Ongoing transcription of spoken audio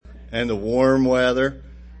and the warm weather.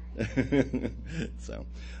 So,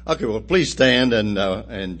 okay, well, please stand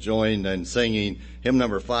and join in singing hymn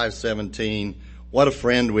number 517, What a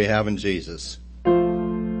Friend We Have in Jesus.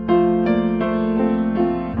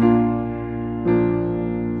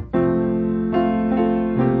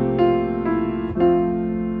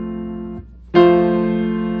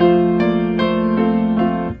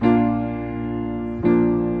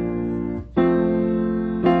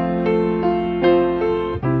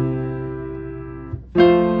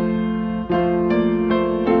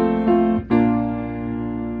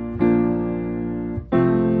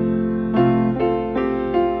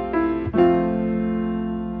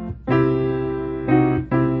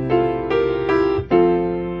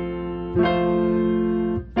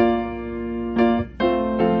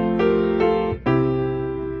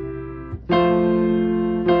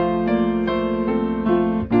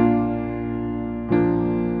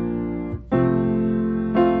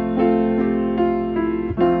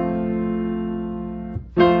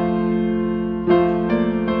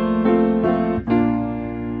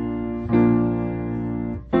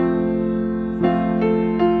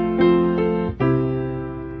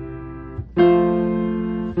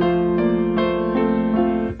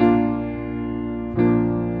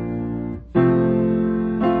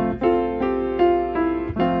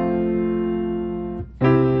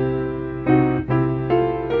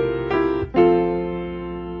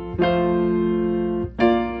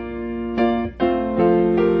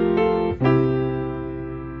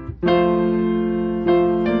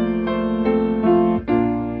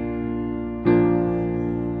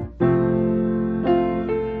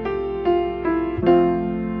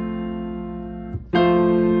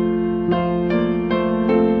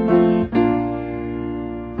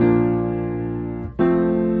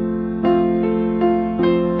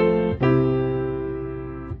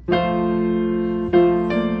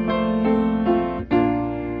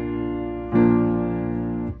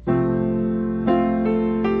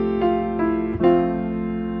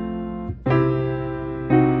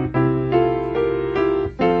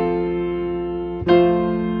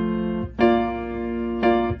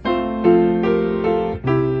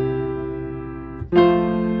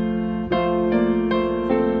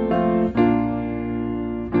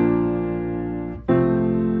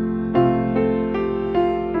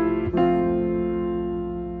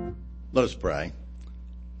 Let us pray.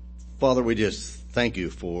 Father, we just thank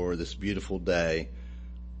you for this beautiful day.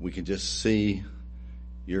 We can just see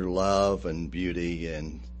your love and beauty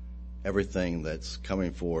and everything that's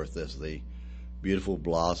coming forth as the beautiful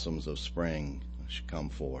blossoms of spring should come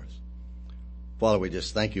forth. Father, we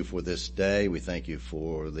just thank you for this day. We thank you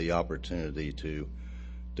for the opportunity to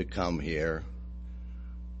come here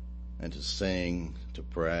and to sing, to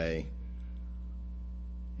pray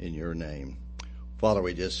in your name. Father,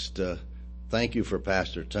 we just thank you for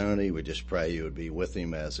Pastor Tony. We just pray you would be with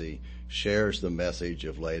him as he shares the message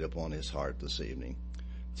you've laid upon his heart this evening.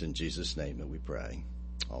 It's in Jesus' name that we pray.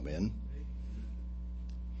 Amen.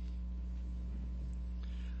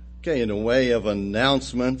 Okay, in the way of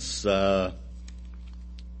announcements, we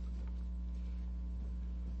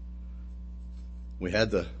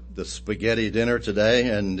had the spaghetti dinner today,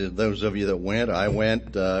 and those of you that went, I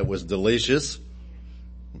went, it was delicious.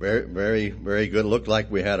 Very, very, very good. Looked like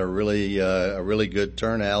we had a really good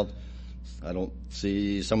turnout. I don't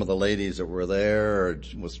see some of the ladies that were there or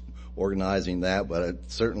was organizing that, but it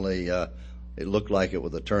certainly, it looked like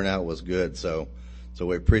the turnout was good. So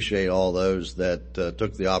we appreciate all those that,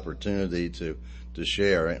 took the opportunity to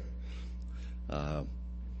share it.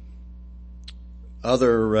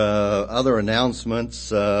 Other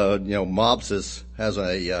announcements, MOPS has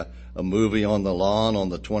a movie on the lawn on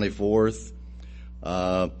the 24th.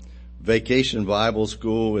 Vacation Bible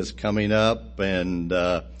School is coming up, and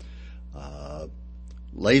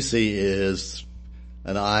Lacey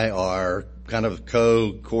and I are kind of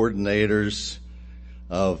co-coordinators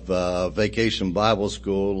of Vacation Bible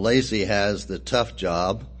School. Lacey has the tough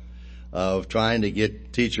job of trying to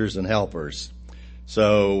get teachers and helpers.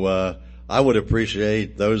 So I would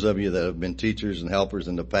appreciate those of you that have been teachers and helpers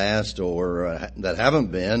in the past or that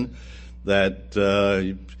haven't been, that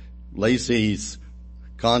Lacey's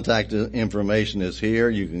contact information is here.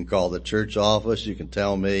 You can call the church office. You can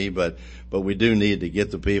tell me, but we do need to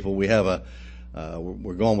get the people. We have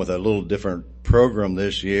we're going with a little different program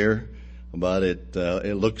this year, but it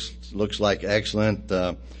looks like excellent.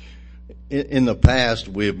 In the past,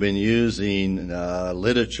 we've been using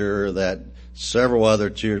literature that several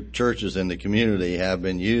other churches in the community have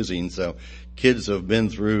been using. So kids have been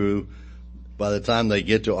through, by the time they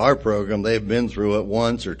get to our program, they've been through it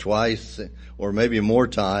once or twice or maybe more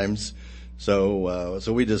times. So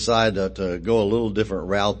we decided to go a little different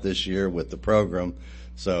route this year with the program.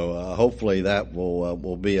 So hopefully that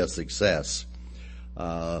will be a success.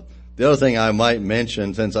 The other thing I might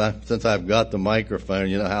mention, since I've got the microphone,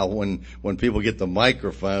 you know how when people get the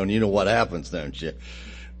microphone, you know what happens, don't you?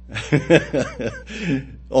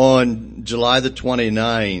 On July the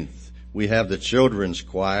 29th, we have the children's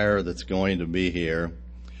choir that's going to be here.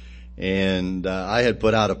 And I had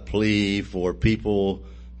put out a plea for people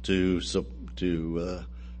to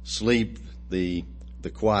sleep the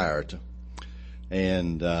choir.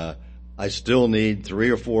 And I still need 3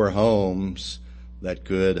 or 4 homes that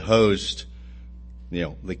could host,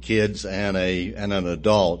 the kids and an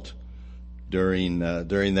adult during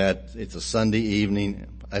that. It's a Sunday evening.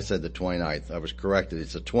 I said the 29th. I was corrected.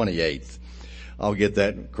 It's the 28th. I'll get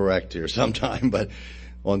that correct here sometime. But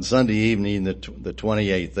on Sunday evening, the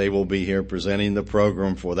 28th, they will be here presenting the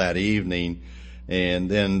program for that evening, and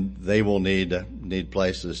then they will need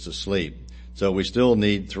places to sleep. So we still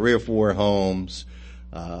need 3 or 4 homes.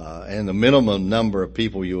 And the minimum number of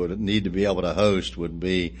people you would need to be able to host would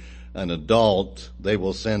be an adult. They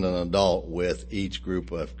will send an adult with each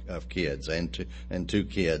group of kids and 2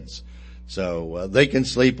 kids. So, they can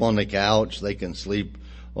sleep on the couch. They can sleep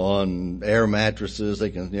on air mattresses. They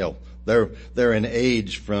can, they're in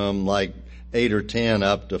age from like 8 or 10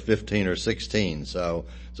 up to 15 or 16. So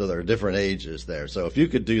there are different ages there. So if you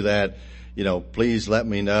could do that, please let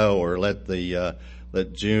me know, or let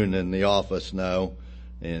June in the office know.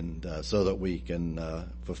 And so that we can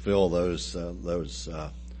fulfill those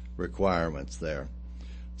requirements there.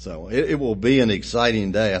 So it will be an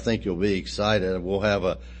exciting day. I think you'll be excited. We'll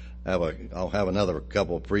I'll have another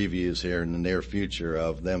couple of previews here in the near future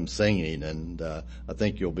of them singing, and I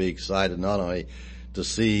think you'll be excited not only to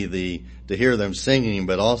hear them singing,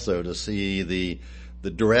 but also to see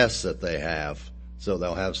the dress that they have. So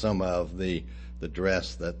they'll have some of the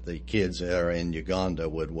dress that the kids there in Uganda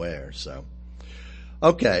would wear. So.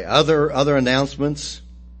 Okay, other announcements?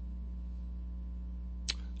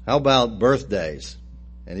 How about birthdays?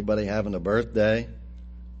 Anybody having a birthday?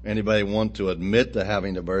 Anybody want to admit to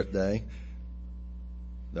having a birthday?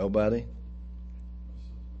 Nobody?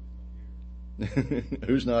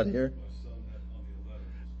 Who's not here?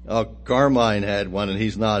 Oh, Carmine had one, and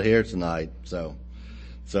he's not here tonight, so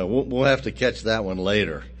we'll have to catch that one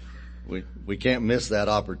later. We can't miss that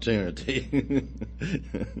opportunity.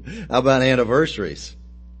 How about anniversaries?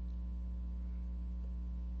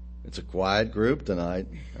 It's a quiet group tonight.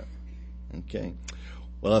 Okay.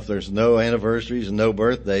 Well, if there's no anniversaries and no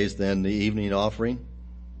birthdays, then the evening offering.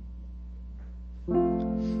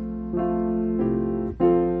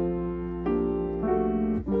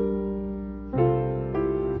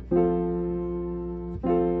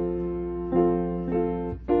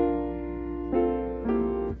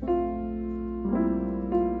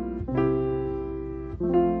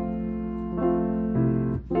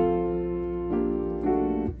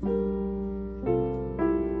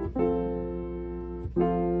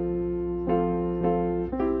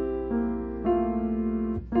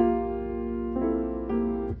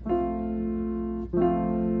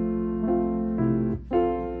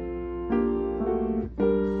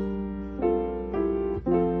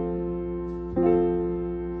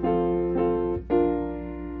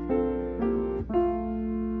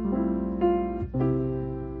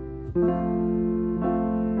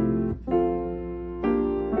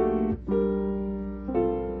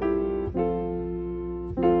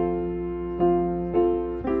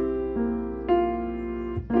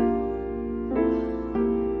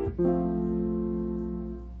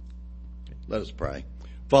 Let us pray.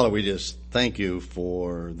 Father, we just thank you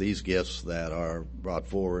for these gifts that are brought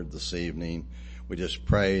forward this evening. We just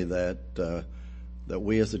pray that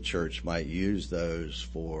we as a church might use those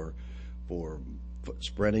for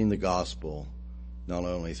spreading the gospel, not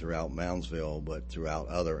only throughout Moundsville, but throughout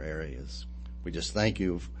other areas. We just thank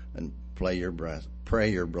you and pray your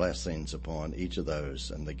blessings upon each of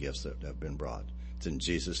those and the gifts that have been brought. It's in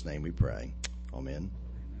Jesus' name we pray. Amen.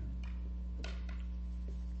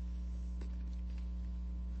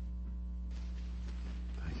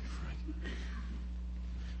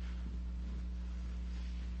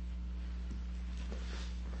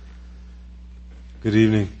 Good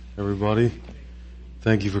evening, everybody.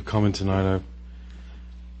 Thank you for coming tonight. I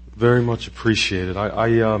very much appreciate it.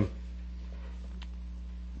 I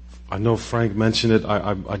know Frank mentioned it.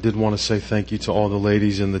 I did want to say thank you to all the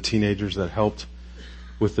ladies and the teenagers that helped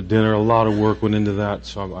with the dinner. A lot of work went into that,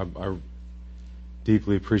 so I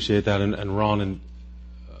deeply appreciate that. And Ron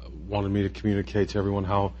wanted me to communicate to everyone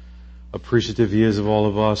how appreciative he is of all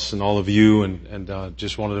of us and all of you, and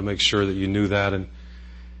just wanted to make sure that you knew that.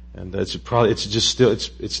 And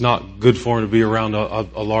it's not good for him to be around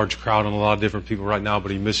a large crowd and a lot of different people right now,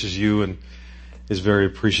 but he misses you and is very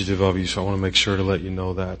appreciative of you. So I want to make sure to let you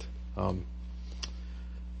know that.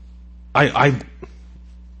 I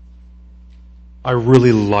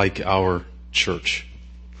really like our church.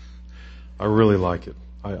 I really like it.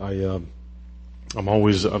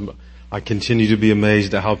 I continue to be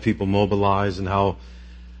amazed at how people mobilize and how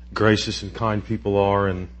gracious and kind people are,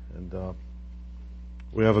 and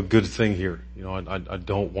we have a good thing here. You know, I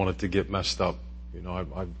don't want it to get messed up. You know,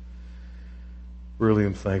 I really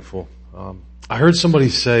am thankful. I heard somebody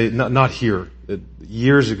say, not here,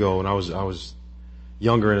 years ago when I was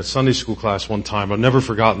younger in a Sunday school class one time. I've never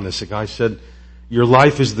forgotten this. A guy said, "Your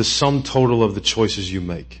life is the sum total of the choices you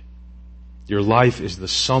make." Your life is the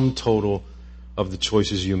sum total of the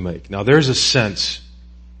choices you make. Now there's a sense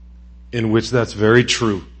in which that's very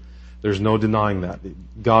true. There's no denying that.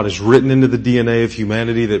 God has written into the DNA of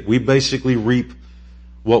humanity that we basically reap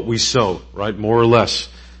what we sow, right? More or less.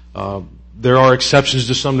 There are exceptions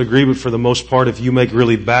to some degree, but for the most part, if you make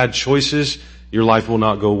really bad choices, your life will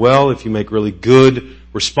not go well. If you make really good,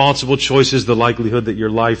 responsible choices, the likelihood that your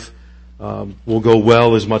life will go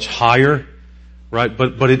well is much higher, right?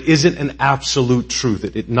 But it isn't an absolute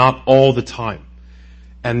truth. It not all the time.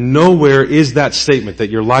 And nowhere is that statement that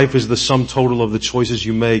your life is the sum total of the choices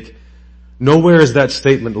you make. Nowhere is that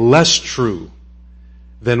statement less true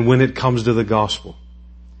than when it comes to the gospel.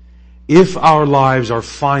 If our lives are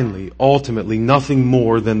finally, ultimately, nothing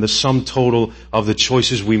more than the sum total of the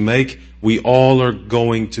choices we make, we all are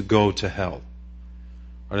going to go to hell.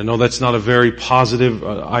 I know that's not a very positive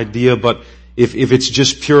idea, but if it's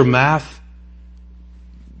just pure math,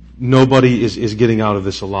 nobody is getting out of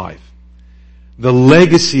this alive. The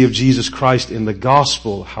legacy of Jesus Christ in the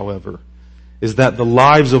gospel, however, is that the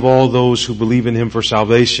lives of all those who believe in Him for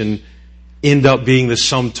salvation end up being the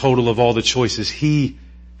sum total of all the choices He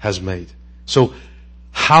has made. So,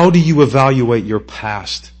 how do you evaluate your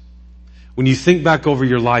past? When you think back over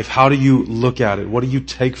your life, how do you look at it? What do you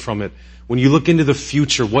take from it? When you look into the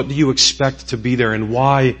future, what do you expect to be there, and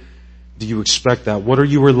why do you expect that? What are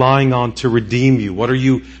you relying on to redeem you? What are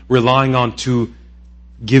you relying on to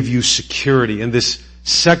give you security? In this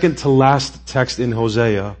second to last text in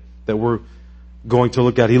Hosea that we're going to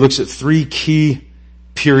look at, he looks at three key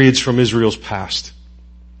periods from Israel's past.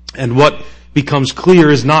 And what becomes clear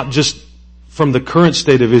is not just from the current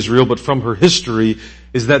state of Israel, but from her history,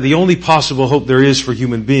 is that the only possible hope there is for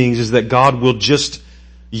human beings is that God will just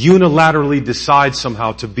unilaterally decide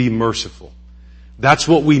somehow to be merciful. That's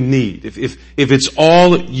what we need. If it's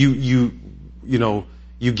all you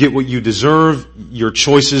get what you deserve, your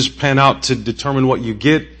choices pan out to determine what you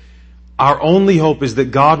get, our only hope is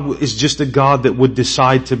that God is just a God that would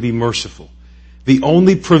decide to be merciful. The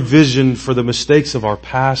only provision for the mistakes of our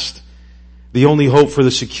past, the only hope for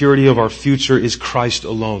the security of our future is Christ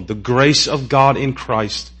alone. The grace of God in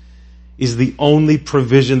Christ is the only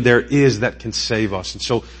provision there is that can save us. And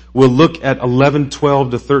so we'll look at 11,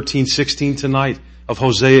 12 to 13, 16 tonight of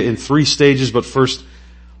Hosea in three stages. But first,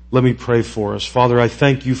 let me pray for us. Father, I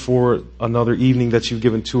thank you for another evening that you've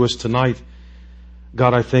given to us tonight.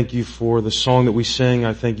 God, I thank you for the song that we sang.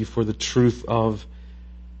 I thank you for the truth of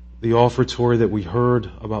the offertory that we heard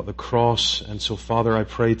about the cross. And so, Father, I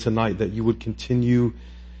pray tonight that you would continue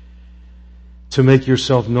to make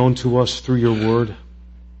yourself known to us through your word.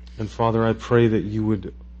 And Father, I pray that you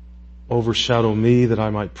would overshadow me, that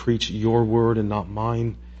I might preach your word and not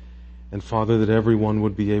mine. And Father, that everyone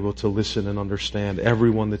would be able to listen and understand.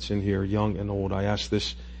 Everyone that's in here, young and old. I ask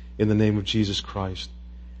this in the name of Jesus Christ.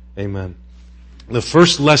 Amen. The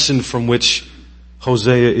first lesson from which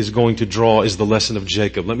Hosea is going to draw is the lesson of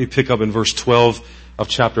Jacob. Let me pick up in verse 12 of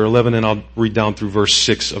chapter 11, and I'll read down through verse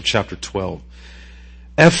 6 of chapter 12.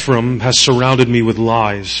 Ephraim has surrounded me with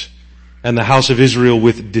lies, and the house of Israel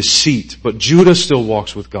with deceit, but Judah still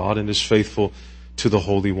walks with God and is faithful to the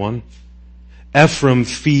Holy One. Ephraim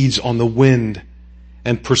feeds on the wind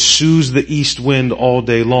and pursues the east wind all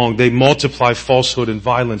day long. They multiply falsehood and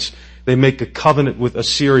violence. They make a covenant with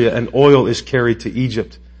Assyria, and oil is carried to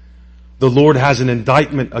Egypt. The Lord has an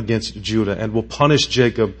indictment against Judah and will punish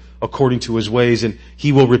Jacob according to his ways, and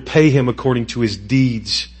he will repay him according to his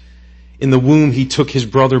deeds. In the womb he took his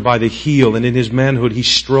brother by the heel, and in his manhood he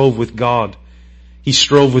strove with God. He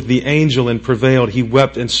strove with the angel and prevailed. He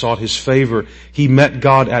wept and sought his favor. He met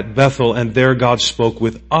God at Bethel, and there God spoke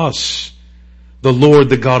with us. The Lord,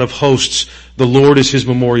 the God of hosts, the Lord is his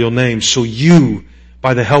memorial name. So you,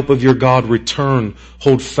 by the help of your God, return,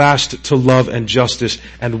 hold fast to love and justice,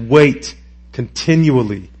 and wait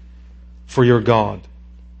continually for your God.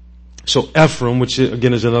 So Ephraim, which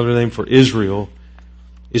again is another name for Israel,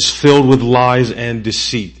 is filled with lies and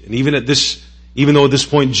deceit. And even though at this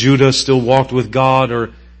point Judah still walked with God,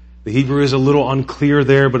 or the Hebrew is a little unclear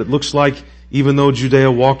there, but it looks like even though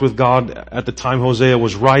Judea walked with God at the time Hosea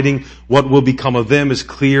was writing, what will become of them is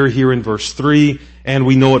clear here in verse 3, and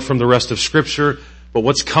we know it from the rest of Scripture. But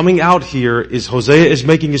what's coming out here is Hosea is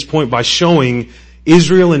making his point by showing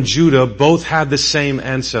Israel and Judah both had the same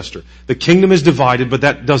ancestor. The kingdom is divided, but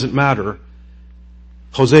that doesn't matter.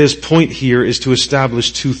 Hosea's point here is to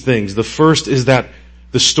establish two things. The first is that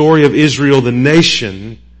the story of Israel, the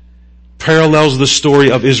nation, parallels the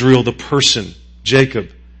story of Israel, the person,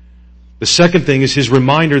 Jacob. The second thing is his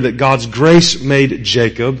reminder that God's grace made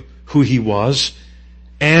Jacob who he was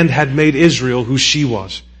and had made Israel who she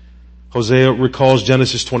was. Hosea recalls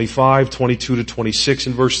Genesis 25, 22 to 26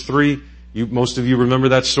 in verse 3. Most of you remember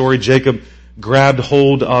that story. Jacob grabbed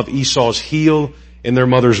hold of Esau's heel in their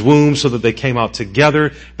mother's womb so that they came out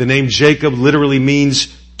together. The name Jacob literally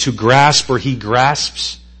means to grasp, or he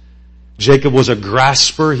grasps. Jacob was a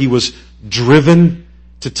grasper. He was driven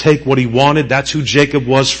to take what he wanted. That's who Jacob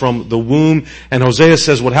was from the womb. And Hosea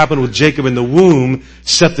says what happened with Jacob in the womb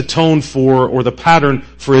set the tone for, or the pattern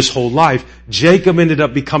for his whole life. Jacob ended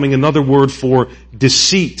up becoming another word for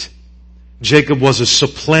deceit. Jacob was a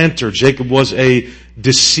supplanter. Jacob was a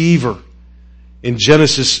deceiver. In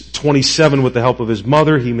Genesis 27, with the help of his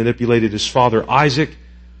mother, he manipulated his father Isaac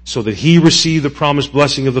so that he received the promised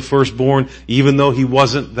blessing of the firstborn. Even though he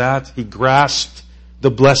wasn't that, he grasped the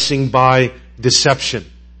blessing by deception.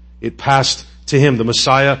 It passed to him. The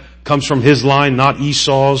Messiah comes from his line, not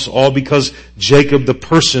Esau's, all because Jacob, the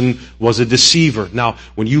person, was a deceiver. Now,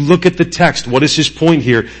 when you look at the text, what is his point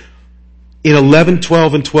here? In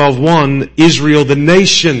 11:12 and 12:1, Israel, the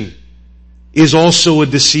nation, is also a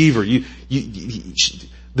deceiver.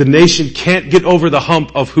 The nation can't get over the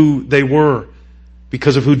hump of who they were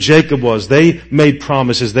because of who Jacob was. They made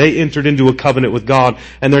promises. They entered into a covenant with God,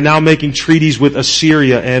 and they're now making treaties with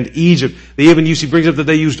Assyria and Egypt. He brings up that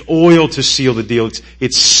they used oil to seal the deal.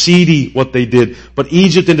 It's seedy what they did. But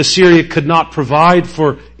Egypt and Assyria could not provide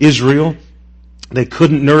for Israel. They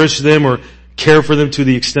couldn't nourish them or care for them to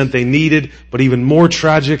the extent they needed. But even more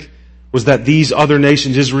tragic was that these other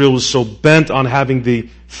nations, Israel was so bent on having the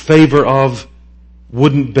favor of,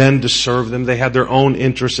 wouldn't bend to serve them. They had their own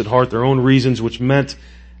interests at heart, their own reasons, which meant,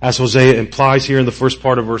 as Hosea implies here in the first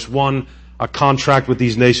part of verse 1, a contract with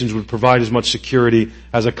these nations would provide as much security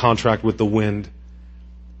as a contract with the wind.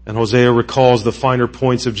 And Hosea recalls the finer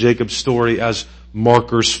points of Jacob's story as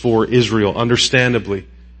markers for Israel, understandably.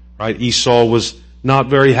 Right? Esau was not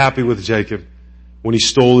very happy with Jacob when he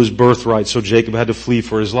stole his birthright, so Jacob had to flee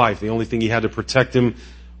for his life. The only thing he had to protect him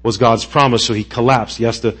was God's promise, so he collapsed. He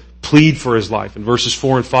has to plead for his life. And verses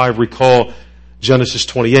 4 and 5 recall Genesis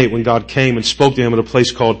 28 when God came and spoke to him at a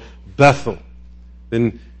place called Bethel.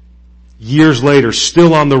 Then years later,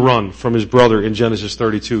 still on the run from his brother in Genesis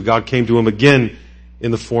 32, God came to him again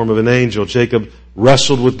in the form of an angel. Jacob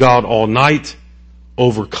wrestled with God all night,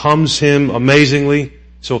 overcomes him amazingly.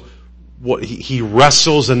 So he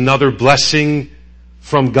wrestles another blessing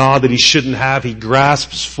from God that he shouldn't have. He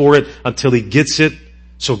grasps for it until he gets it.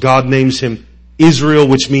 So God names him Israel,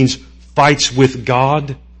 which means fights with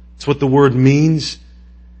God. That's what the word means.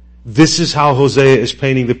 This is how Hosea is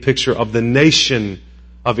painting the picture of the nation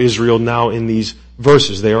of Israel now in these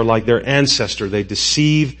verses. They are like their ancestor. They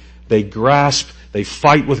deceive, they grasp, they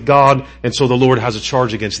fight with God, and so the Lord has a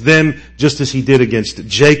charge against them, just as he did against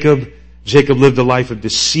Jacob. Jacob lived a life of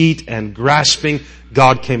deceit and grasping.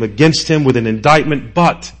 God came against him with an indictment,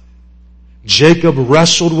 but Jacob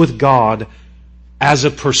wrestled with God as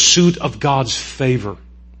a pursuit of God's favor,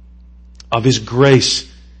 of his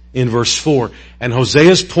grace in verse 4. And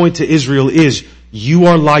Hosea's point to Israel is, you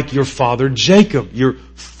are like your father Jacob. You're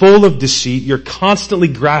full of deceit. You're constantly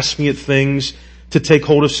grasping at things to take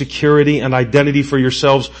hold of security and identity for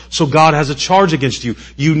yourselves. So God has a charge against you.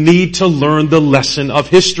 You need to learn the lesson of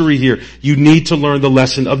history here. You need to learn the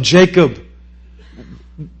lesson of Jacob.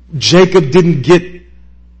 Jacob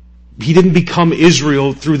didn't become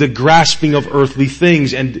Israel through the grasping of earthly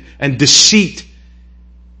things and deceit,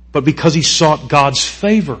 but because he sought God's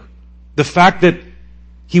favor. The fact that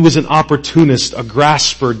he was an opportunist, a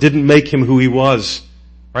grasper, didn't make him who he was.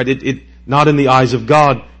 Right? Not in the eyes of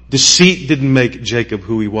God. Deceit didn't make Jacob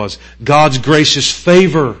who he was. God's gracious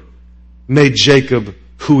favor made Jacob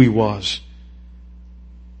who he was.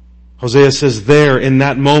 Hosea says there, in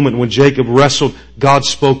that moment when Jacob wrestled, God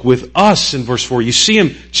spoke with us in verse 4. You see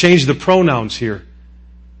him change the pronouns here.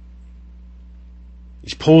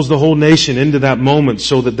 He pulls the whole nation into that moment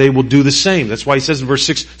so that they will do the same. That's why he says in verse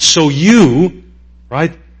 6, so you,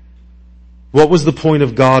 right? What was the point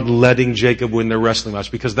of God letting Jacob win their wrestling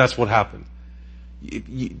match? Because that's what happened.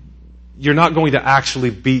 You're not going to actually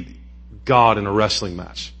beat God in a wrestling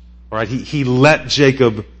match. All right? He let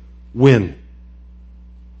Jacob win.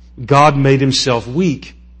 God made himself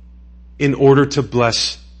weak in order to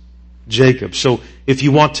bless Jacob. So if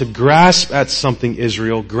you want to grasp at something,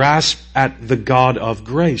 Israel, grasp at the God of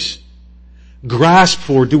grace. Grasp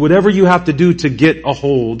for, do whatever you have to do to get a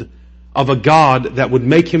hold of a God that would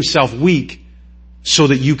make himself weak so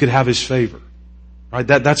that you could have his favor. Right?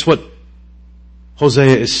 That's what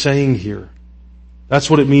Hosea is saying here. That's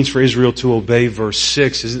what it means for Israel to obey verse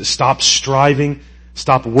 6. Is it stop striving,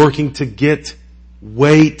 stop working to get,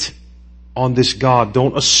 wait on this God.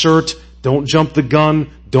 Don't assert, don't jump the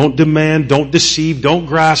gun, don't demand, don't deceive, don't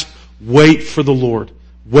grasp. Wait for the Lord.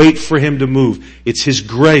 Wait for him to move. It's his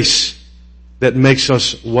grace that makes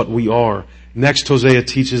us what we are. Next, Hosea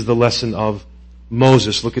teaches the lesson of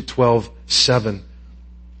Moses. Look at 12:7.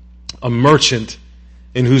 A merchant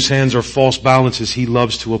in whose hands are false balances he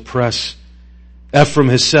loves to oppress. Ephraim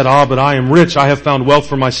has said, but I am rich. I have found wealth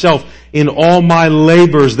for myself. In all my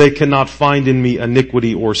labors they cannot find in me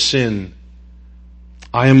iniquity or sin.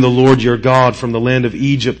 I am the Lord your God from the land of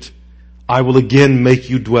Egypt. I will again make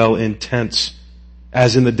you dwell in tents,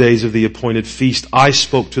 as in the days of the appointed feast. I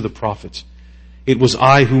spoke to the prophets. It was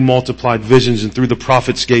I who multiplied visions and through the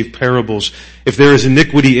prophets gave parables. If there is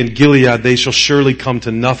iniquity in Gilead, they shall surely come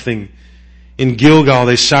to nothing. In Gilgal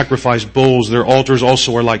they sacrifice bulls. Their altars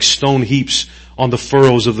also are like stone heaps on the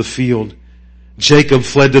furrows of the field. Jacob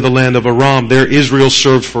fled to the land of Aram. There Israel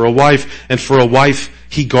served for a wife, and for a wife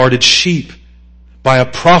he guarded sheep. By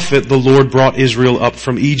a prophet the Lord brought Israel up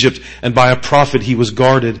from Egypt, and by a prophet he was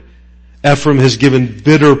guarded. Ephraim has given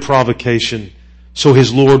bitter provocation, so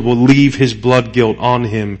his Lord will leave his blood guilt on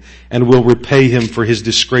him and will repay him for his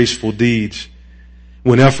disgraceful deeds.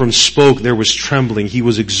 When Ephraim spoke, there was trembling. He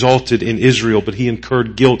was exalted in Israel, but he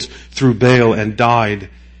incurred guilt through Baal and died.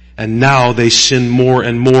 And now they sin more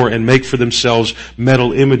and more and make for themselves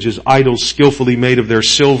metal images, idols skillfully made of their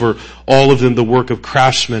silver, all of them the work of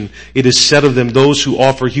craftsmen. It is said of them, those who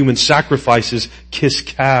offer human sacrifices kiss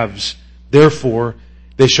calves. Therefore,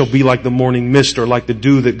 they shall be like the morning mist, or like the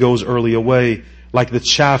dew that goes early away, like the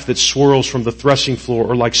chaff that swirls from the threshing floor,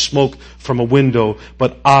 or like smoke from a window.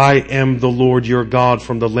 But I am the Lord your God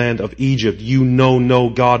from the land of Egypt. You know no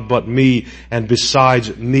God but me, and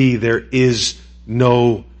besides me there is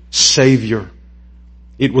no Savior.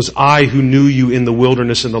 It was I who knew you in the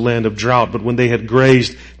wilderness in the land of drought, but when they had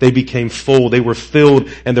grazed, they became full. They were filled,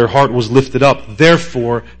 and their heart was lifted up.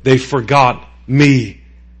 Therefore they forgot me.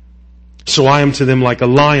 So I am to them like a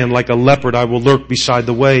lion, like a leopard. I will lurk beside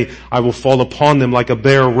the way. I will fall upon them like a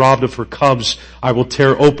bear robbed of her cubs. I will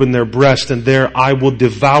tear open their breast, and there I will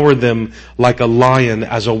devour them like a lion,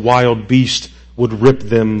 as a wild beast would rip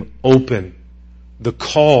them open. The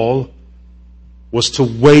call was to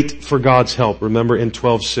wait for God's help. Remember in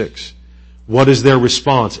 12:6. What is their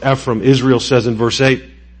response? Ephraim, Israel says in verse 8,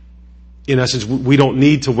 in essence, we don't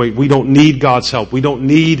need to wait. We don't need God's help. We don't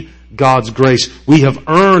need God's grace. We have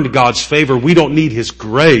earned God's favor. We don't need His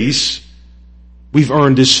grace. We've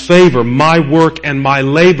earned His favor. My work and my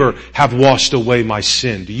labor have washed away my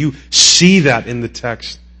sin. Do you see that in the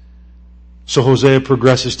text? So Hosea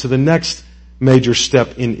progresses to the next major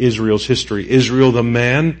step in Israel's history. Israel, the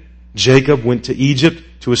man, Jacob, went to Egypt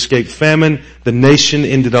to escape famine. The nation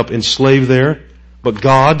ended up enslaved there. But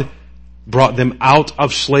God brought them out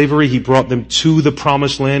of slavery. He brought them to the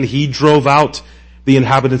promised land. He drove out the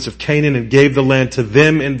inhabitants of Canaan and gave the land to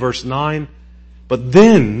them in verse 9. But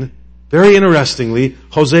then, very interestingly,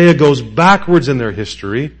 Hosea goes backwards in their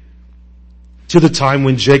history to the time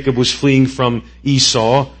when Jacob was fleeing from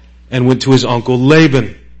Esau and went to his uncle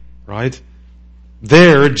Laban, right?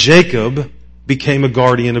 There, Jacob became a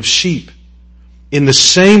guardian of sheep. In the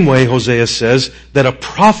same way, Hosea says that a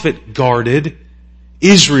prophet guarded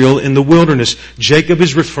Israel in the wilderness. Jacob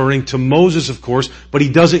is referring to Moses, of course, but he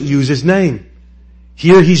doesn't use his name.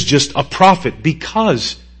 Here he's just a prophet,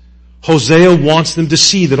 because Hosea wants them to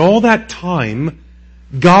see that all that time,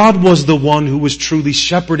 God was the one who was truly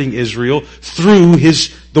shepherding Israel through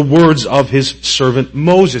the words of His servant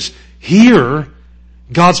Moses. Here,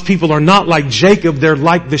 God's people are not like Jacob, they're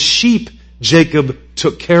like the sheep Jacob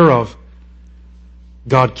took care of.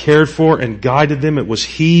 God cared for and guided them. It was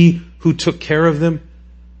He who took care of them.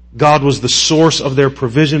 God was the source of their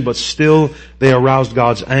provision, but still they aroused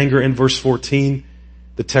God's anger in verse 14.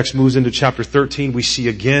 The text moves into chapter 13. We see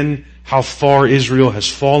again how far Israel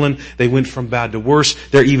has fallen. They went from bad to worse.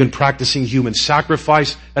 They're even practicing human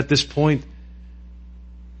sacrifice at this point.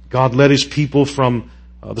 God led His people from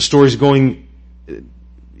the stories going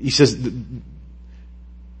he says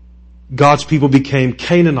God's people became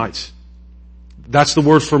Canaanites. That's the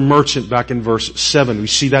word for merchant back in verse 7. We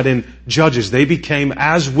see that in Judges. They became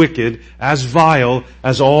as wicked, as vile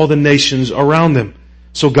as all the nations around them.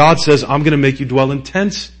 So God says, I'm going to make you dwell in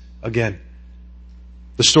tents again.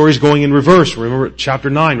 The story's going in reverse. Remember chapter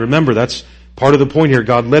 9. Remember, that's part of the point here.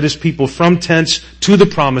 God led His people from tents to the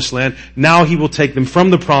promised land. Now He will take them from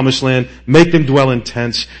the promised land, make them dwell in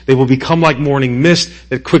tents. They will become like morning mist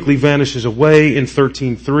that quickly vanishes away in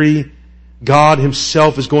 13:3. God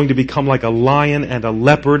Himself is going to become like a lion and a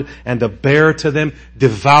leopard and a bear to them,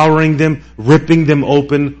 devouring them, ripping them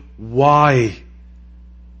open. Why?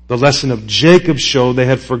 The lesson of Jacob showed they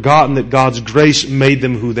had forgotten that God's grace made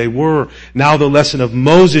them who they were. Now the lesson of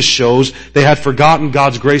Moses shows they had forgotten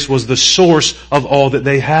God's grace was the source of all that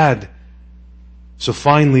they had. So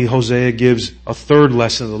finally Hosea gives a third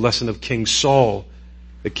lesson, the lesson of King Saul,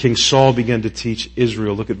 that King Saul began to teach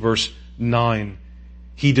Israel. Look at verse 9.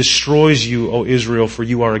 He destroys you, O Israel, for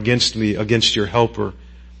you are against me, against your helper.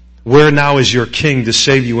 Where now is your king to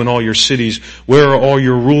save you in all your cities? Where are all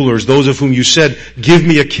your rulers, those of whom you said, give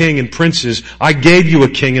me a king and princes? I gave you a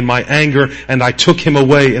king in my anger, and I took him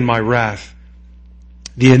away in my wrath.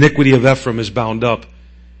 The iniquity of Ephraim is bound up.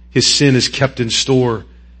 His sin is kept in store.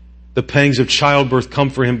 The pangs of childbirth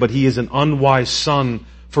come for him, but he is an unwise son.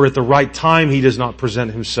 For at the right time he does not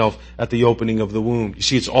present himself at the opening of the womb. You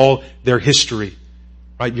see, it's all their history.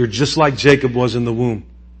 Right? You're just like Jacob was in the womb.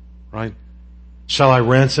 Right? Shall I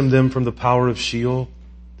ransom them from the power of Sheol?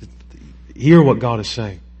 Hear what God is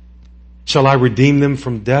saying. Shall I redeem them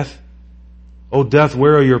from death? O death,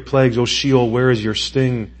 where are your plagues? O Sheol, where is your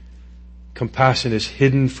sting? Compassion is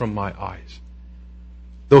hidden from my eyes.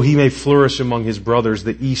 Though he may flourish among his brothers,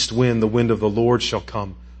 the east wind, the wind of the Lord shall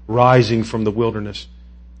come, rising from the wilderness.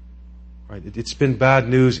 Right? It's been bad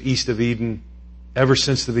news east of Eden ever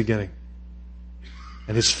since the beginning.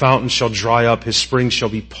 And his fountain shall dry up, his springs shall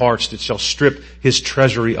be parched, it shall strip his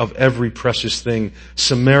treasury of every precious thing.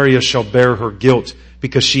 Samaria shall bear her guilt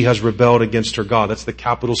because she has rebelled against her God. That's the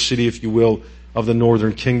capital city, if you will, of the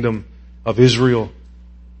northern kingdom of Israel.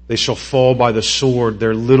 They shall fall by the sword,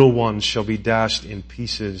 their little ones shall be dashed in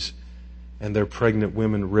pieces, and their pregnant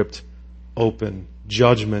women ripped open.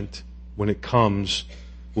 Judgment, when it comes,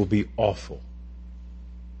 will be awful.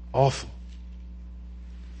 Awful.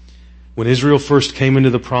 When Israel first came into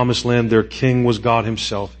the promised land, their king was God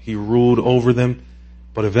Himself. He ruled over them.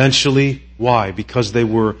 But eventually, why? Because they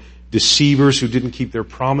were deceivers who didn't keep their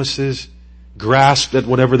promises, grasped at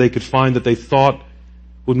whatever they could find that they thought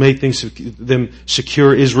would make them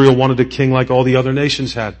secure. Israel wanted a king like all the other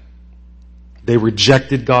nations had. They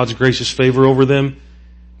rejected God's gracious favor over them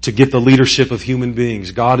to get the leadership of human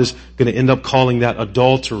beings. God is going to end up calling that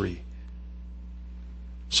adultery.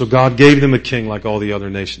 So God gave them a king like all the other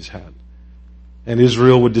nations had. And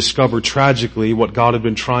Israel would discover tragically what God had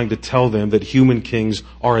been trying to tell them, that human kings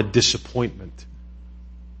are a disappointment.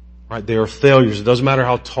 Right? They are failures. It doesn't matter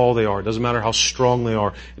how tall they are. It doesn't matter how strong they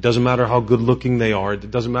are. It doesn't matter how good looking they are. It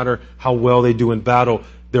doesn't matter how well they do in battle.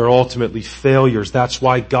 They're ultimately failures. That's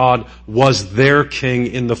why God was their king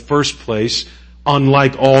in the first place,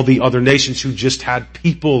 unlike all the other nations who just had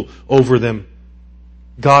people over them.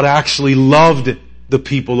 God actually loved the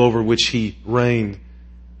people over which He reigned.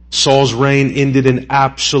 Saul's reign ended in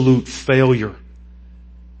absolute failure.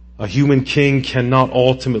 A human king cannot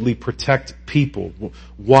ultimately protect people.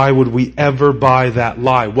 Why would we ever buy that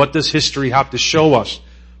lie? What does history have to show us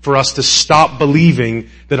for us to stop believing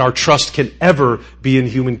that our trust can ever be in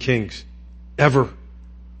human kings? Ever.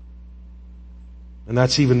 And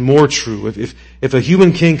that's even more true. If a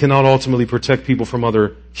human king cannot ultimately protect people from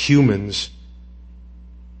other humans,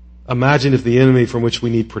 imagine if the enemy from which we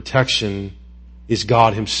need protection is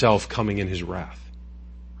God Himself coming in His wrath.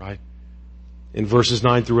 Right? In verses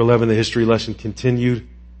 9 through 11, the history lesson continued.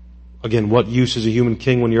 Again, what use is a human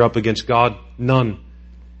king when you're up against God? None.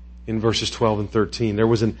 In verses 12 and 13, there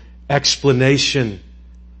was an explanation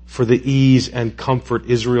for the ease and comfort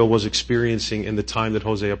Israel was experiencing in the time that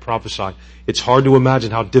Hosea prophesied. It's hard to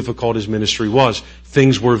imagine how difficult his ministry was.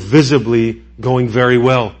 Things were visibly going very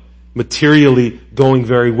well, materially going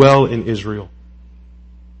very well in Israel.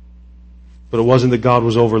 But it wasn't that God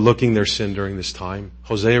was overlooking their sin during this time.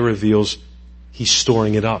 Hosea reveals He's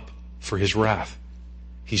storing it up for His wrath.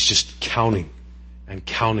 He's just counting and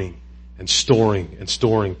counting and storing and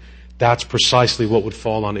storing. That's precisely what would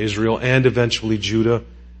fall on Israel and eventually Judah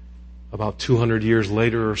about 200 years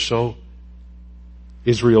later or so.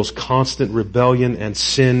 Israel's constant rebellion and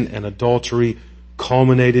sin and adultery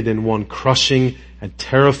culminated in one crushing and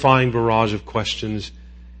terrifying barrage of questions.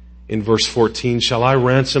 In verse 14, shall I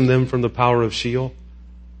ransom them from the power of Sheol?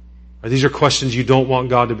 Right? These are questions you don't want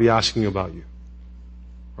God to be asking about you.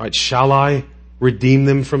 Right? Shall I redeem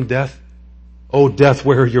them from death? O death,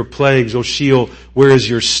 where are your plagues? O Sheol, where is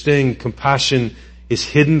your sting? Compassion is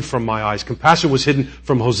hidden from my eyes. Compassion was hidden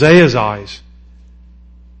from Hosea's eyes.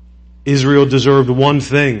 Israel deserved one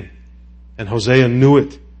thing, and Hosea knew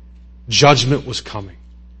it. Judgment was coming.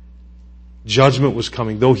 Judgment was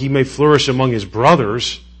coming. Though he may flourish among his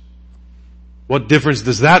brothers, what difference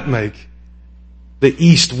does that make? The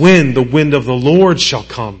east wind, the wind of the Lord shall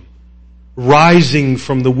come, rising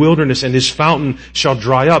from the wilderness, and his fountain shall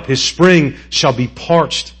dry up. His spring shall be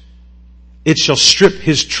parched. It shall strip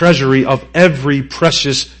his treasury of every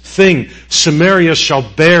precious thing. Samaria shall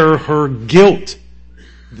bear her guilt.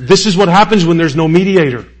 This is what happens when there's no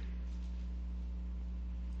mediator.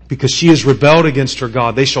 Because she has rebelled against her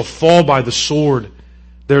God. They shall fall by the sword.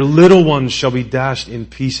 Their little ones shall be dashed in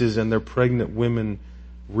pieces, and their pregnant women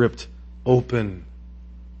ripped open.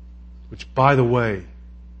 Which, by the way,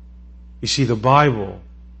 you see, the Bible,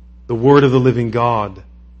 the Word of the living God,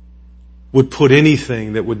 would put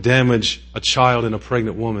anything that would damage a child and a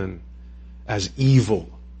pregnant woman as evil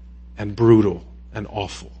and brutal and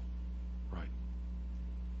awful. Right?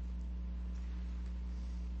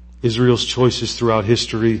 Israel's choices throughout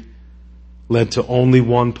history led to only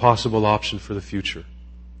one possible option for the future.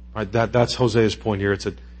 Right? That's Hosea's point here.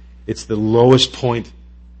 It's the lowest point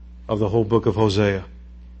of the whole book of Hosea.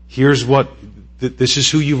 Here's this is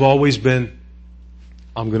who you've always been.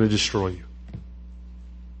 I'm going to destroy you.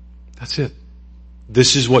 That's it.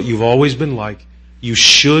 This is what you've always been like. You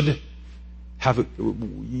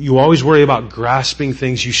always worry about grasping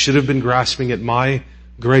things. You should have been grasping at my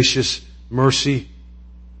gracious mercy.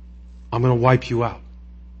 I'm going to wipe you out.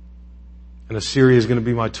 And Assyria is going to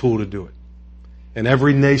be my tool to do it. And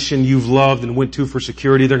every nation you've loved and went to for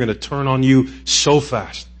security, they're going to turn on you so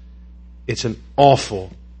fast. It's an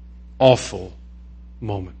awful, awful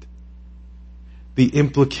moment. The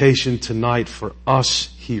implication tonight for us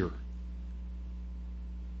here,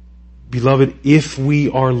 beloved, if we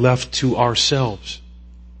are left to ourselves,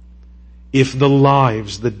 if the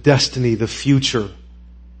lives, the destiny, the future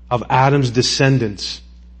of Adam's descendants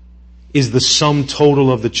is the sum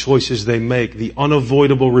total of the choices they make, the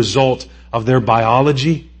unavoidable result of their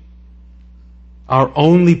biology, our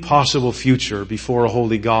only possible future before a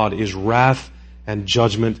holy God is wrath and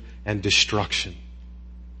judgment and destruction.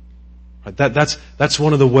 Right? That's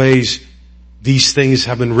one of the ways these things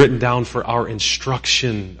have been written down for our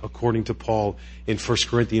instruction, according to Paul in 1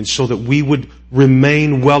 Corinthians, so that we would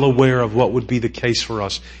remain well aware of what would be the case for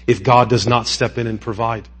us if God does not step in and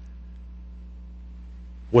provide.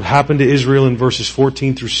 What happened to Israel in verses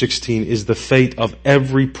 14 through 16 is the fate of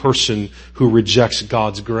every person who rejects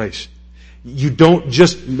God's grace. You don't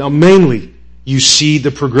just, now mainly, you see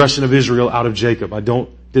the progression of Israel out of Jacob. I don't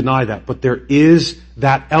deny that. But there is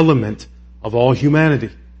that element of all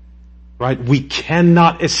humanity. Right? We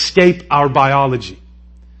cannot escape our biology.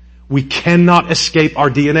 We cannot escape our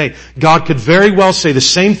DNA. God could very well say the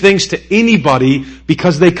same things to anybody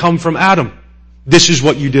because they come from Adam. This is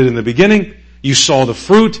what you did in the beginning. You saw the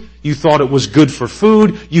fruit. You thought it was good for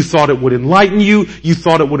food. You thought it would enlighten you. You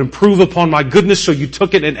thought it would improve upon my goodness, so you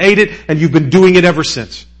took it and ate it, and you've been doing it ever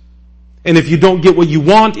since. And if you don't get what you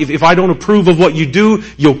want, if I don't approve of what you do,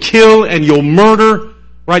 you'll kill and you'll murder.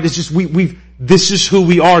 Right? It's just, this is who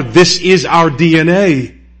we are. This is our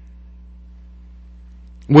DNA.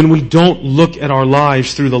 When we don't look at our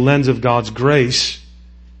lives through the lens of God's grace,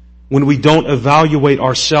 when we don't evaluate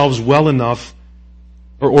ourselves well enough,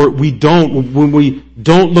 when we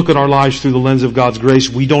don't look at our lives through the lens of God's grace,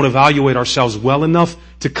 we don't evaluate ourselves well enough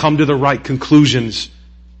to come to the right conclusions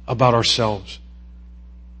about ourselves.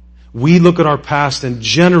 We look at our past and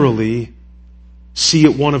generally see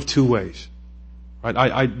it one of two ways.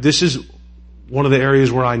 Right? This is one of the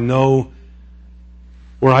areas where I know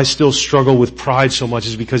where I still struggle with pride so much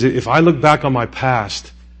is because if I look back on my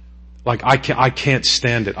past, like I can't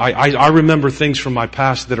stand it. I remember things from my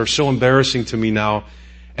past that are so embarrassing to me now.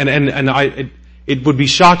 It would be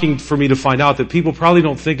shocking for me to find out that people probably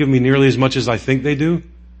don't think of me nearly as much as I think they do.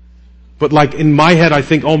 But like in my head, I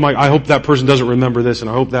think, I hope that person doesn't remember this, and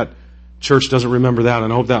I hope that church doesn't remember that,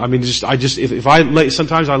 and I hope that,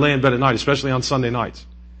 sometimes I lay in bed at night, especially on Sunday nights,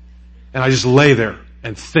 and I just lay there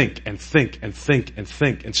and think and think and think and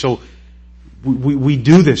think. And so we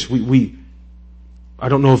do this. I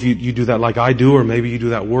don't know if you do that like I do, or maybe you do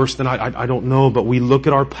that worse than I don't know, but we look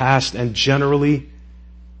at our past and generally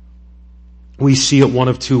we see it one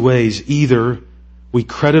of two ways. Either we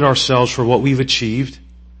credit ourselves for what we've achieved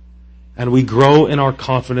and we grow in our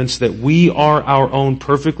confidence that we are our own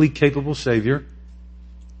perfectly capable Savior.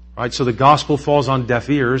 Right? So the gospel falls on deaf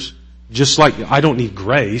ears Just like I don't need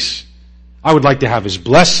grace. I would like to have His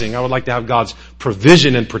blessing. I would like to have God's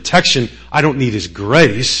provision and protection. I don't need His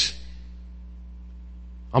grace.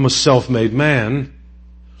 I'm a self-made man.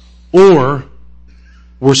 Or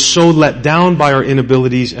we're so let down by our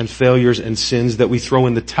inabilities and failures and sins that we throw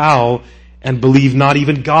in the towel and believe not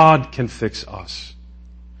even God can fix us.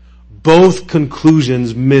 Both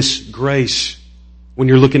conclusions miss grace when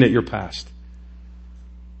you're looking at your past.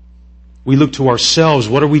 We look to ourselves.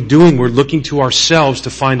 What are we doing? We're looking to ourselves to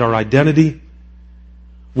find our identity.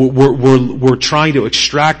 We're trying to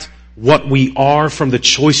extract what we are from the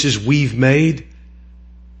choices we've made.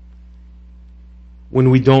 When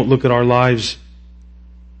we don't look at our lives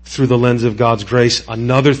through the lens of God's grace,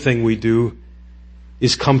 another thing we do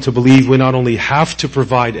is come to believe we not only have to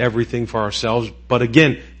provide everything for ourselves, but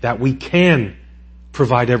again, that we can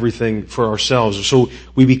provide everything for ourselves. So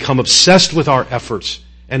we become obsessed with our efforts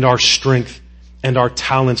and our strength and our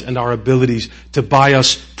talents and our abilities to buy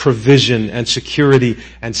us provision and security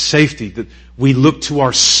and safety. That we look to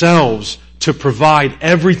ourselves to provide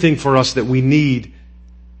everything for us that we need,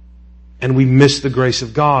 and we miss the grace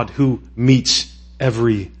of God who meets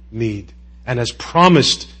every need and has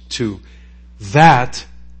promised to. That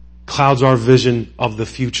clouds our vision of the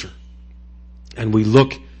future. And we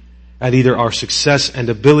look at either our success and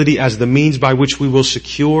ability as the means by which we will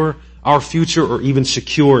secure our future or even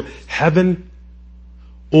secure heaven,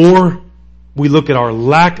 or we look at our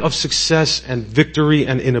lack of success and victory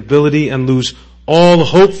and inability and lose all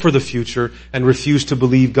hope for the future and refuse to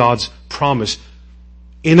believe God's promise.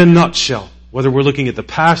 In a nutshell, whether we're looking at the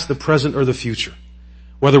past, the present, or the future,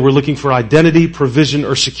 whether we're looking for identity, provision,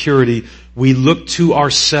 or security, we look to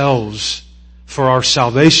ourselves for our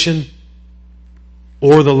salvation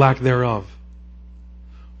or the lack thereof.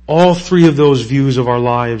 All three of those views of our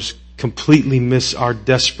lives completely miss our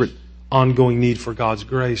desperate, ongoing need for God's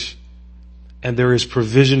grace. And there is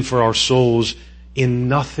provision for our souls in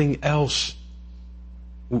nothing else.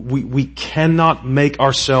 We cannot make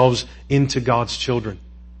ourselves into God's children.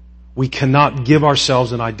 We cannot give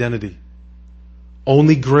ourselves an identity.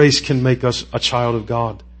 Only grace can make us a child of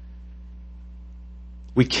God.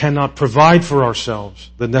 We cannot provide for ourselves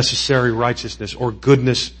the necessary righteousness or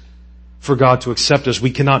goodness for God to accept us.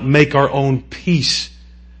 We cannot make our own peace.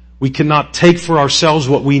 We cannot take for ourselves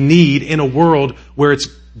what we need in a world where it's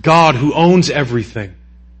God who owns everything.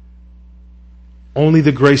 Only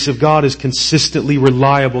the grace of God is consistently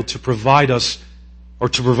reliable to provide us or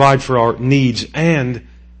to provide for our needs. And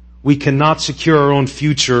we cannot secure our own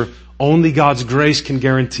future. Only God's grace can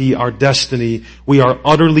guarantee our destiny. We are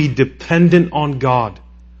utterly dependent on God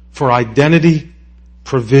for identity,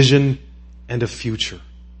 provision, and a future.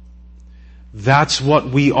 That's what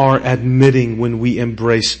we are admitting when we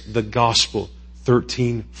embrace the gospel.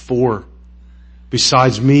 13:4.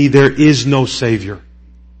 Besides me, there is no Savior.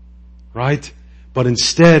 Right? But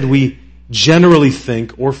instead we generally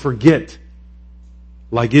think or forget,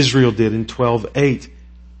 like Israel did in 12:8,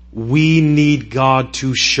 we need God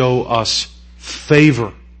to show us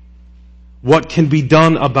favor. What can be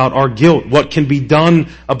done about our guilt? What can be done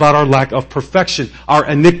about our lack of perfection? Our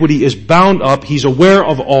iniquity is bound up. He's aware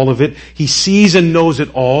of all of it. He sees and knows it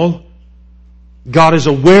all. God is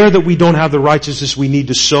aware that we don't have the righteousness we need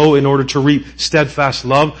to sow in order to reap steadfast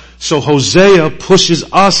love. So Hosea pushes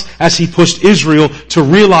us, as he pushed Israel, to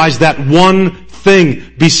realize that one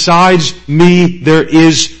thing: besides me there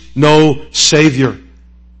is no Savior,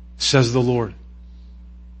 says the Lord.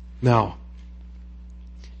 Now,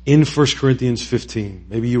 in 1 Corinthians 15,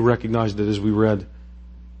 maybe you recognized it as we read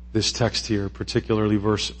this text here, particularly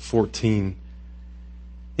verse 14.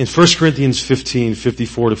 In 1 Corinthians 15,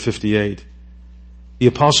 54 to 58, the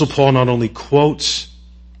Apostle Paul not only quotes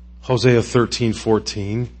Hosea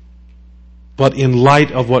 13:14, but in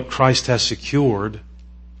light of what Christ has secured,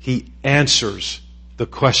 he answers the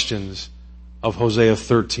questions of Hosea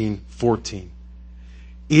 13:14.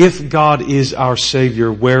 If God is our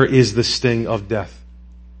Savior, where is the sting of death?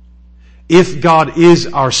 If God is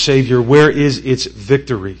our Savior, where is its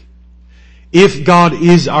victory? If God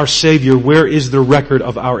is our Savior, where is the record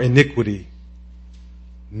of our iniquity?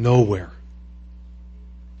 Nowhere.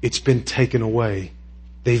 It's been taken away.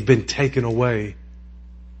 They've been taken away.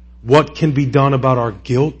 What can be done about our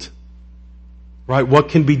guilt? Right? What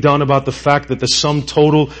can be done about the fact that the sum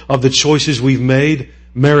total of the choices we've made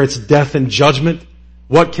merits death and judgment?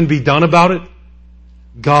 What can be done about it?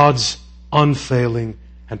 God's unfailing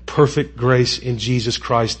and perfect grace in Jesus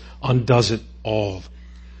Christ undoes it all.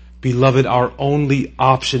 Beloved, our only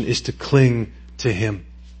option is to cling to Him.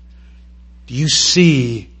 Do you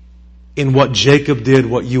see in what Jacob did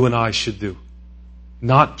what you and I should do?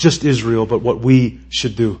 Not just Israel, but what we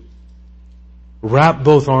should do. wrap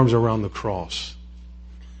both arms around the cross,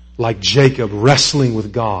 like Jacob wrestling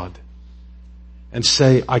with God, and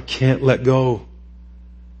say, I can't let go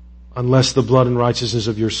unless the blood and righteousness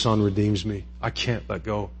of your Son redeems me. I can't let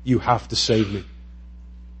go. You have to save me.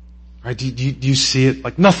 Right? Do you see it?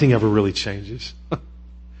 Like nothing ever really changes.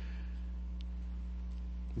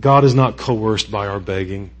 God is not coerced by our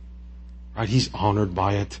begging. Right? He's honored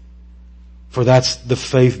by it. For that's the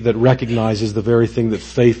faith that recognizes the very thing that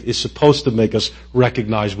faith is supposed to make us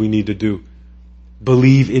recognize we need to do.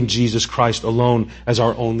 Believe in Jesus Christ alone as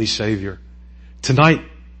our only Savior. Tonight,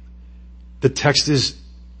 the text is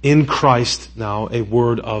in Christ now a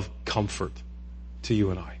word of comfort to you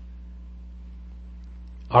and I.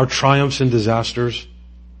 Our triumphs and disasters,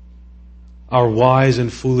 our wise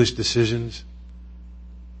and foolish decisions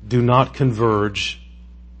do not converge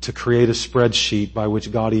to create a spreadsheet by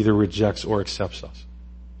which God either rejects or accepts us.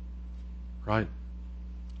 Right?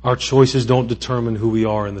 Our choices don't determine who we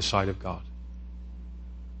are in the sight of God.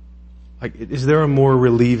 Like, is there a more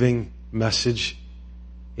relieving message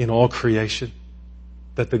in all creation?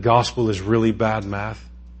 That the gospel is really bad math?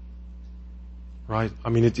 Right? I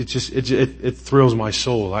mean, it thrills my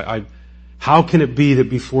soul. How can it be that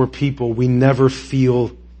before people we never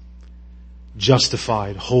feel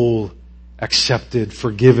justified, whole, accepted,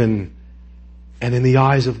 forgiven, and in the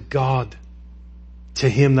eyes of God, to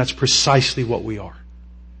Him that's precisely what we are.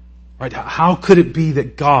 Right? How could it be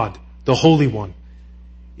that God, the Holy One,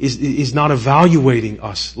 is not evaluating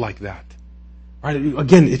us like that? Right?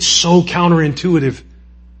 Again, it's so counterintuitive.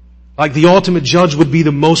 Like the ultimate judge would be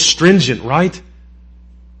the most stringent, right?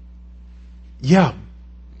 Yeah,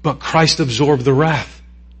 but Christ absorbed the wrath.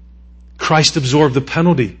 Christ absorbed the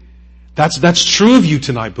penalty. That's true of you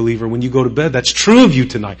tonight, believer, when you go to bed. That's true of you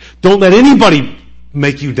tonight. Don't let anybody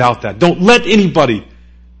make you doubt that. Don't let anybody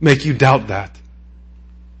make you doubt that.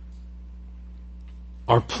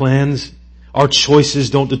 Our plans, our choices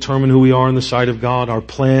don't determine who we are in the sight of God. Our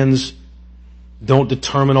plans don't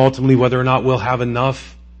determine ultimately whether or not we'll have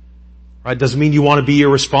enough. Right? Doesn't mean you want to be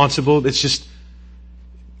irresponsible. It's just,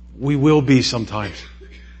 we will be sometimes.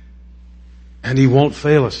 And He won't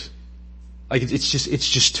fail us. Like it's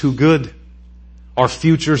just too good. Our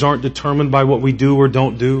futures aren't determined by what we do or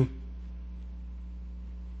don't do.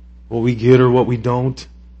 What we get or what we don't.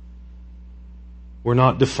 We're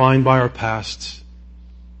not defined by our pasts.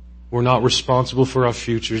 We're not responsible for our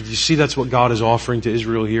futures. Do you see that's what God is offering to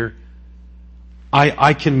Israel here?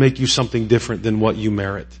 I can make you something different than what you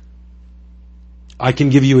merit. I can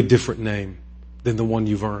give you a different name than the one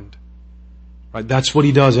you've earned. Right? That's what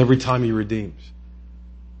He does every time He redeems.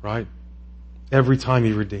 Right? Every time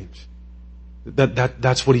He redeems.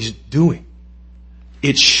 That's what He's doing.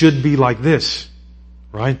 It should be like this.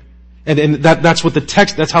 Right? And that's what the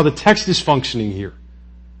text, that's how the text is functioning here.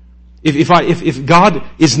 If God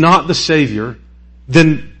is not the Savior,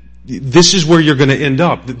 then this is where you're going to end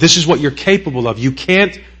up. This is what you're capable of. You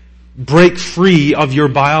can't break free of your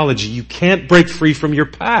biology. You can't break free from your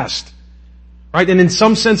past. Right? And in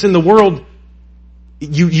some sense in the world,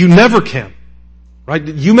 you never can. Right?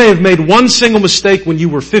 You may have made one single mistake when you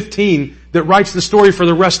were 15 that writes the story for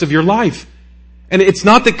the rest of your life. And it's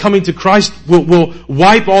not that coming to Christ will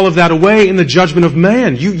wipe all of that away in the judgment of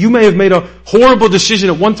man. You may have made a horrible decision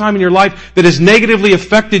at one time in your life that has negatively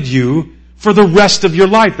affected you for the rest of your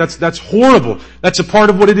life. That's horrible. That's a part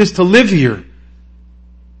of what it is to live here.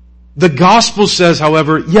 The gospel says,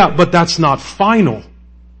 however, yeah, but that's not final.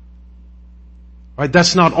 Right?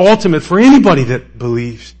 That's not ultimate for anybody that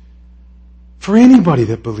believes. For anybody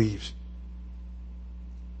that believes.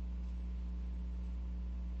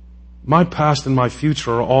 My past and my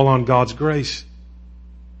future are all on God's grace.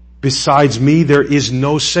 Besides me, there is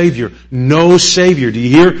no Savior. No Savior. Do you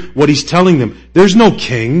hear what He's telling them? There's no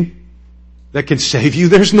king that can save you.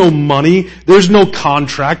 There's no money. There's no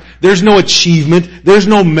contract. There's no achievement. There's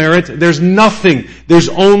no merit. There's nothing. There's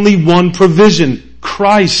only one provision.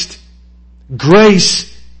 Christ.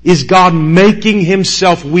 Grace is God making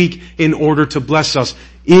Himself weak in order to bless us.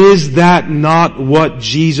 Is that not what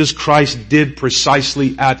Jesus Christ did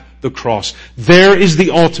precisely at the cross? There is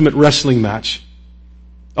the ultimate wrestling match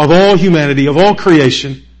of all humanity, of all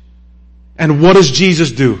creation. And what does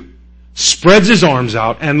Jesus do? Spreads His arms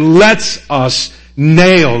out and lets us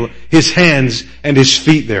nail His hands and His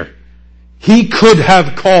feet there. He could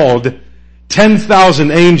have called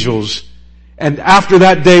 10,000 angels, and after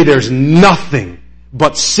that day there's nothing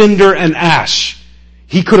but cinder and ash.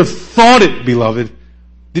 He could have thought it, beloved.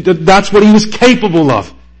 That's what He was capable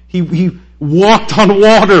of. He walked on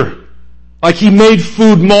water. Like He made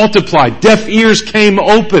food multiply. Deaf ears came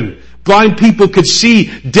open. Blind people could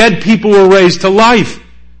see. Dead people were raised to life.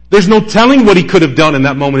 There's no telling what he could have done in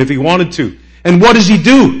that moment if he wanted to. And what does he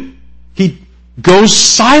do? He goes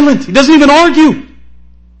silent. He doesn't even argue.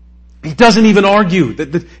 He doesn't even argue.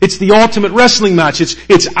 It's the ultimate wrestling match.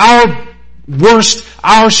 It's our worst,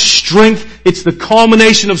 our strength. It's the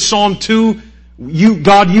culmination of Psalm 2.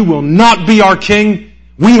 God, you will not be our king.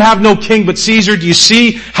 We have no king but Caesar. Do you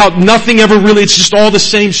see how nothing ever really, it's just all the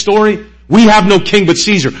same story? We have no king but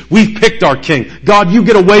Caesar. We've picked our king. God, you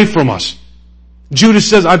get away from us. Judas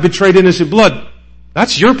says, I betrayed innocent blood.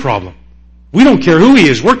 That's your problem. We don't care who he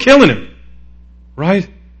is. We're killing him. Right?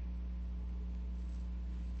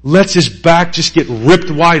 Lets his back just get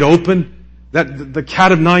ripped wide open. The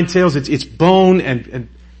cat of nine tails, it's bone and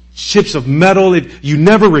chips of metal. You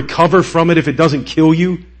never recover from it if it doesn't kill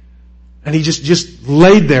you. And he just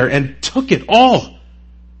laid there and took it all.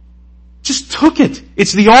 Just took it.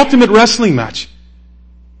 It's the ultimate wrestling match.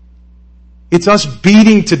 It's us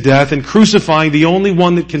beating to death and crucifying the only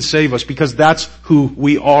one that can save us, because that's who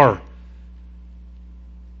we are.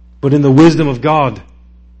 But in the wisdom of God,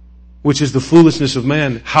 which is the foolishness of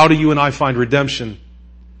man, how do you and I find redemption?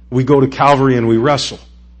 We go to Calvary and we wrestle.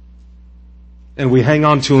 And we hang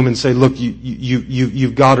on to him and say, look,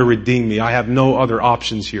 you've got to redeem me. I have no other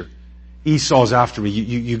options here. Esau's after me.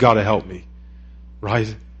 You got to help me.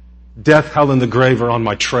 Right? Death, hell, and the grave are on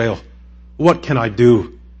my trail. What can I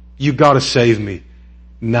do? You got to save me.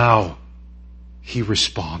 Now, he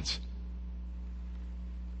responds.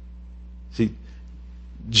 See,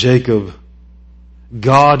 Jacob,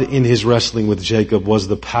 God in his wrestling with Jacob was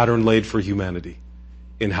the pattern laid for humanity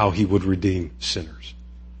in how he would redeem sinners.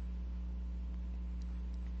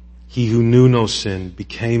 He who knew no sin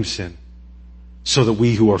became sin, so that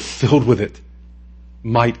we who are filled with it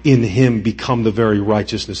might in him become the very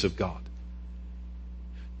righteousness of God.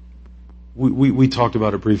 We talked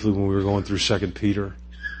about it briefly when we were going through 2 Peter.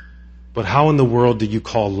 But how in the world do you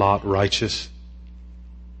call Lot righteous?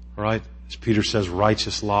 All right? As Peter says,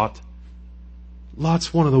 righteous Lot.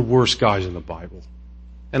 Lot's one of the worst guys in the Bible.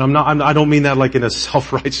 And I don't mean that like in a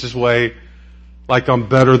self-righteous way, like I'm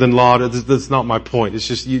better than Lot. That's not my point. It's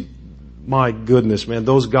just my goodness, man,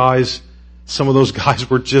 those guys, some of those guys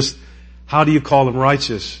were just, how do you call them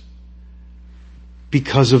righteous?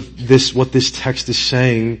 Because of this, what this text is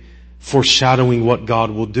saying, foreshadowing what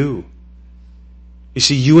God will do. You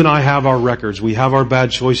see, you and I have our records. We have our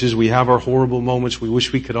bad choices. We have our horrible moments we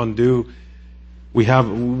wish we could undo. We have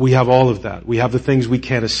all of that. We have the things we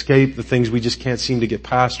can't escape, the things we just can't seem to get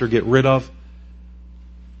past or get rid of.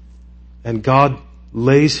 And God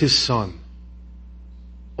lays his son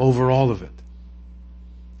over all of it.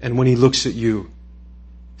 And when he looks at you,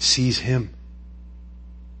 sees him.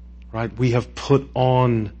 Right? We have put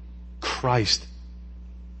on Christ.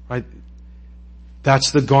 Right?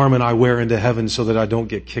 That's the garment I wear into heaven so that I don't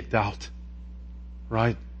get kicked out.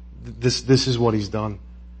 Right? This is what he's done.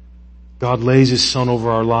 God lays his son over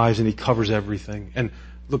our lives and he covers everything. And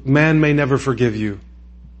look, man may never forgive you.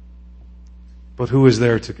 But who is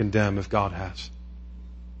there to condemn if God has?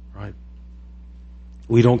 Right?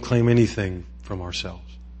 We don't claim anything from ourselves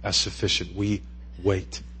as sufficient. We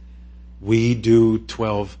wait. We do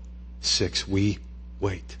 12:6. We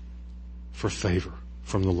wait for favor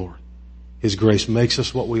from the Lord. His grace makes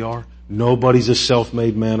us what we are. Nobody's a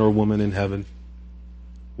self-made man or woman in heaven.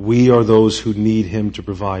 We are those who need him to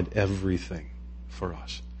provide everything for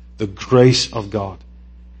us. The grace of God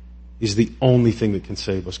is the only thing that can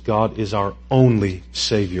save us. God is our only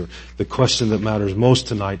Savior. The question that matters most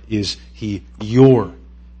tonight, is he your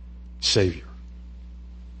Savior?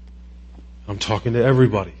 I'm talking to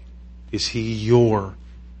everybody. Is he your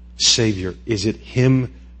Savior? Is it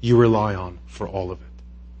him you rely on for all of it?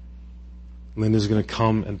 Linda's going to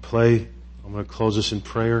come and play. I'm going to close this in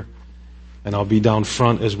prayer. And I'll be down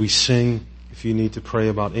front as we sing. If you need to pray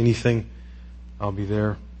about anything, I'll be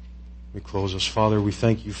there. We close us. Father, we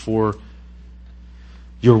thank you for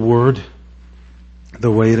your word, the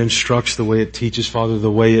way it instructs, the way it teaches, Father,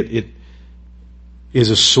 the way it is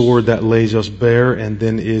a sword that lays us bare and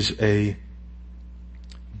then is a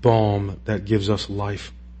balm that gives us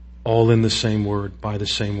life. All in the same word, by the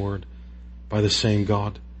same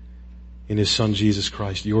God, in his Son Jesus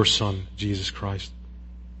Christ, your Son Jesus Christ.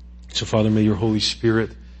 So Father, may your Holy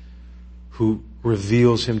Spirit, who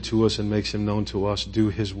reveals him to us and makes him known to us, do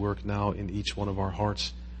his work now in each one of our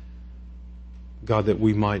hearts. God, that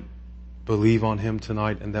we might believe on him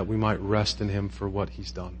tonight and that we might rest in him for what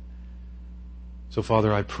he's done. So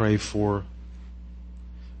Father, I pray for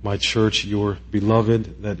my church, your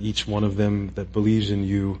beloved, that each one of them that believes in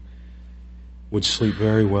you would sleep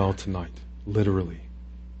very well tonight, literally.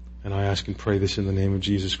 And I ask and pray this in the name of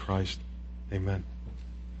Jesus Christ. Amen.